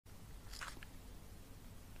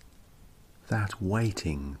That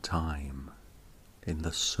waiting time in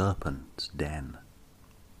the serpent's den,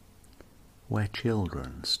 where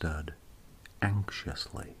children stood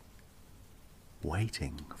anxiously,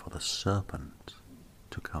 waiting for the serpent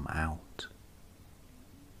to come out.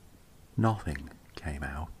 Nothing came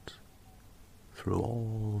out through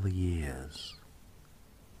all the years.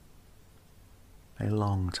 A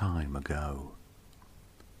long time ago.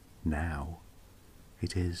 Now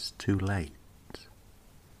it is too late,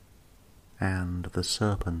 and the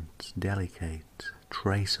serpent's delicate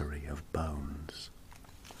tracery of bones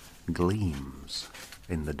gleams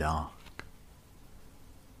in the dark,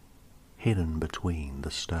 hidden between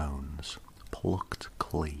the stones, plucked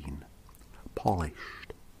clean,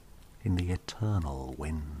 polished in the eternal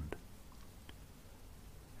wind.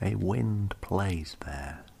 A wind plays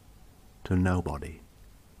there to nobody,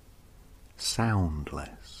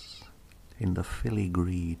 soundless in the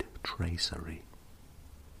filigreed tracery.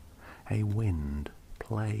 A wind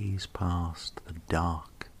plays past the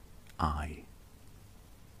dark eye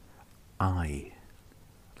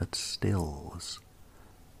that stills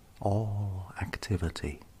all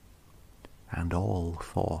activity and all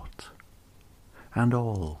thought and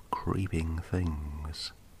all creeping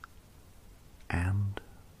things, and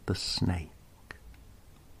the snake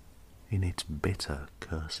in its bitter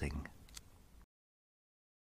cursing.